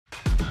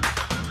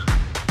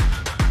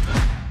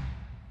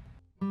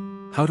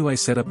How do I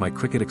set up my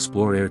Cricut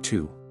Explore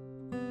 2?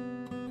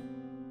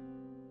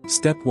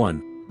 Step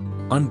 1.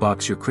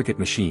 Unbox your Cricut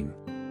machine.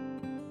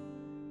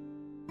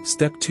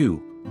 Step 2.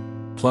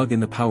 Plug in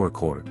the power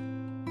cord.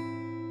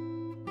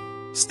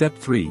 Step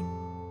 3.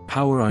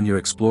 Power on your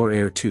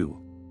Explore 2.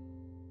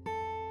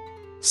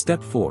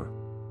 Step 4.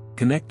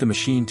 Connect the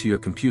machine to your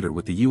computer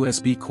with the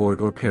USB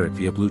cord or pair it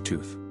via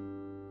Bluetooth.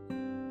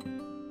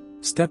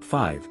 Step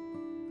 5.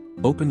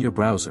 Open your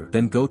browser,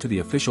 then go to the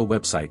official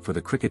website for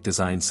the Cricut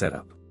Design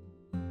setup.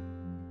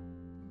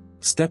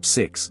 Step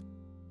 6.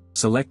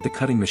 Select the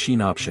cutting machine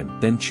option,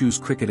 then choose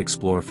Cricut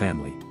Explore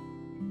Family.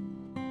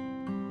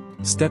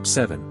 Step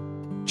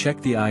 7.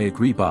 Check the I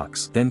agree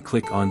box, then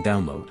click on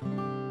Download.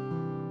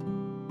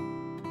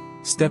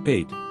 Step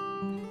 8.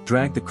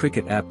 Drag the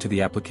Cricut app to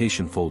the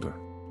application folder.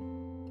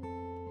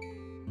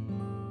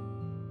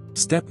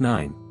 Step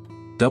 9.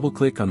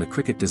 Double-click on the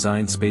Cricut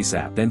Design Space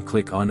app, then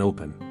click on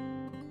Open.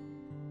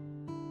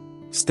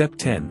 Step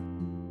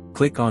 10.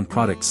 Click on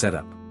Product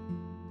Setup.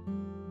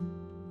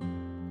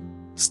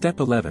 Step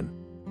 11.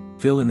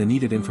 Fill in the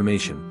needed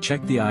information,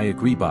 check the I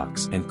agree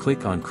box, and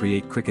click on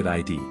Create Cricut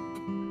ID.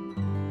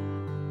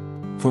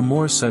 For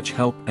more such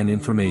help and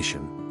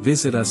information,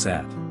 visit us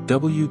at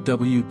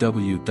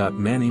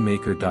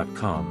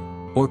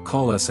www.mannymaker.com or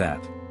call us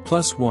at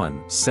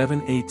 +1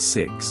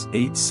 786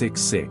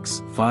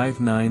 866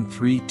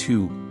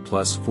 5932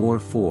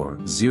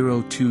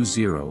 +44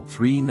 020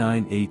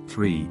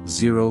 3983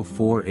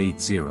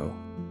 0480.